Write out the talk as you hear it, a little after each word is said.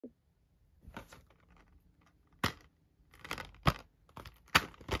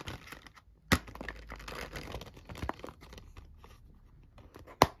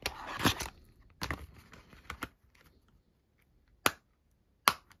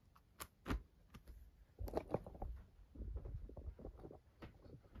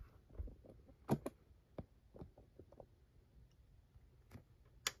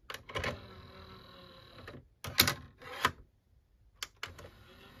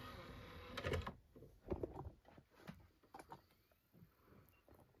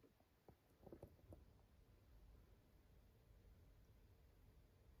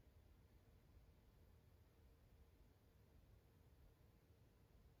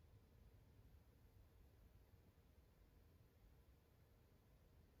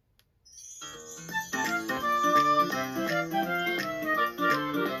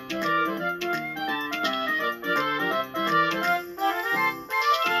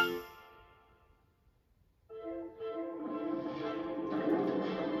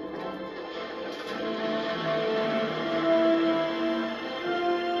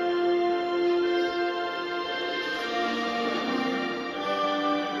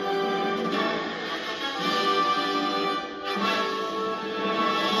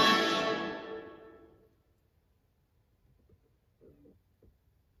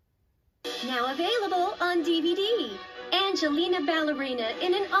on DVD. Angelina Ballerina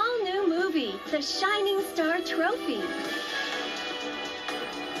in an all-new movie, The Shining Star Trophy.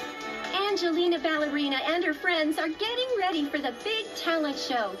 Angelina Ballerina and her friends are getting ready for the big talent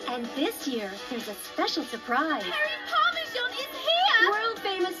show. And this year, there's a special surprise. Perry Parmesan is here!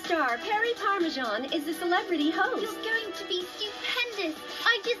 World-famous star Perry Parmesan is the celebrity host. You're going to be stupendous.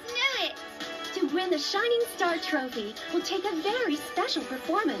 I just knew it. To win the Shining Star Trophy will take a very special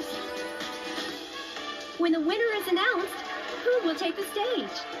performance. When the winner is announced, who will take the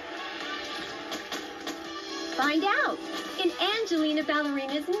stage? Find out in Angelina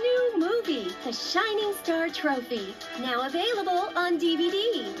Ballerina's new movie, The Shining Star Trophy, now available on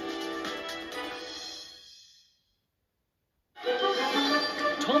DVD.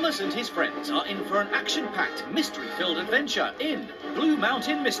 Thomas and his friends are in for an action-packed, mystery-filled adventure in Blue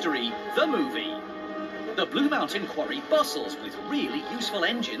Mountain Mystery, the movie. The Blue Mountain Quarry bustles with really useful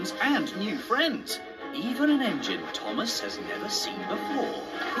engines and new friends. Even an engine Thomas has never seen before.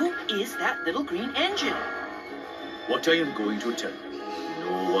 Who is that little green engine? What I am going to tell you,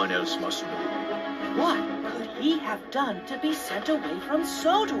 no one else must know. What could he have done to be sent away from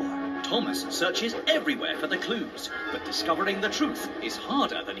Sodor? Thomas searches everywhere for the clues, but discovering the truth is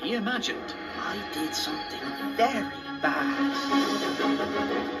harder than he imagined. I did something very bad.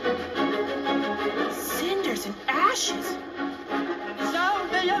 Cinders and ashes.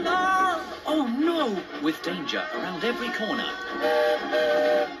 Sound the alarm! Oh no! With danger around every corner.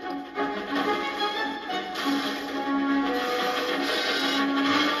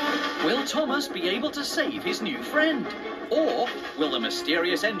 Will Thomas be able to save his new friend? Or will the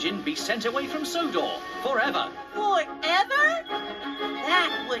mysterious engine be sent away from Sodor forever? Forever?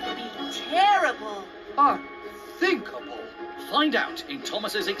 That would be terrible. Unthinkable. Find out in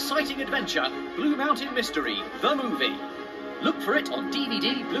Thomas's exciting adventure, Blue Mountain Mystery, the movie. Look for it on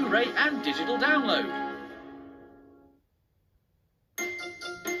DVD, Blu-ray, and digital download.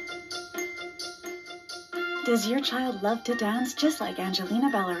 Does your child love to dance just like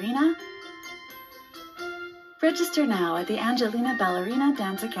Angelina Ballerina? Register now at the Angelina Ballerina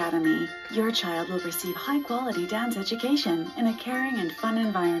Dance Academy. Your child will receive high-quality dance education in a caring and fun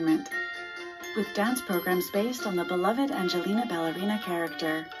environment, with dance programs based on the beloved Angelina Ballerina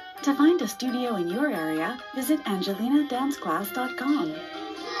character. To find a studio in your area, visit angelinadanceclass.com.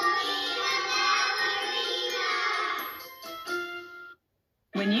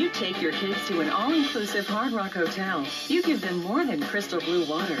 When you take your kids to an all-inclusive Hard Rock hotel, you give them more than crystal blue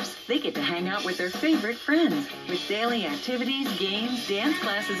waters. They get to hang out with their favorite friends, with daily activities, games, dance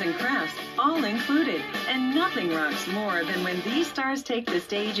classes, and crafts, all included. And nothing rocks more than when these stars take the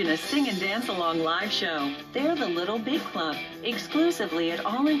stage in a sing and dance along live show. They're the Little Big Club, exclusively at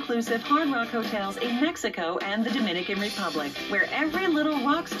all-inclusive Hard Rock hotels in Mexico and the Dominican Republic, where every little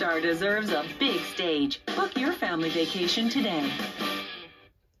rock star deserves a big stage. Book your family vacation today.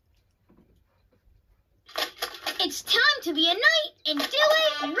 It's time to be a knight and do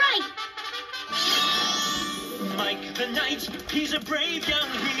it right. Mike the Knight, he's a brave young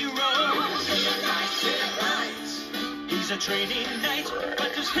hero. He's a training knight,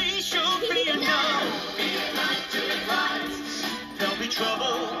 but does he show fear? No. There'll be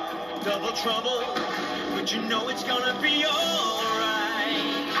trouble, double trouble, but you know it's gonna be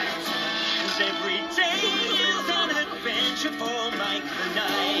alright. 'Cause every day is an adventure for Mike the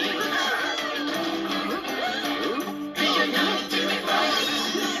Knight.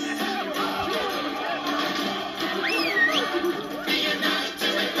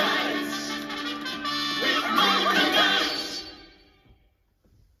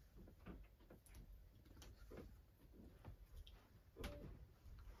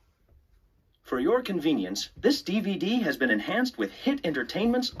 For your convenience, this DVD has been enhanced with Hit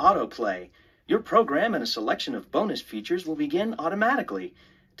Entertainment's autoplay. Your program and a selection of bonus features will begin automatically.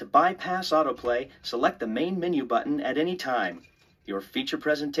 To bypass autoplay, select the main menu button at any time. Your feature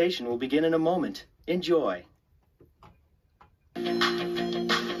presentation will begin in a moment. Enjoy.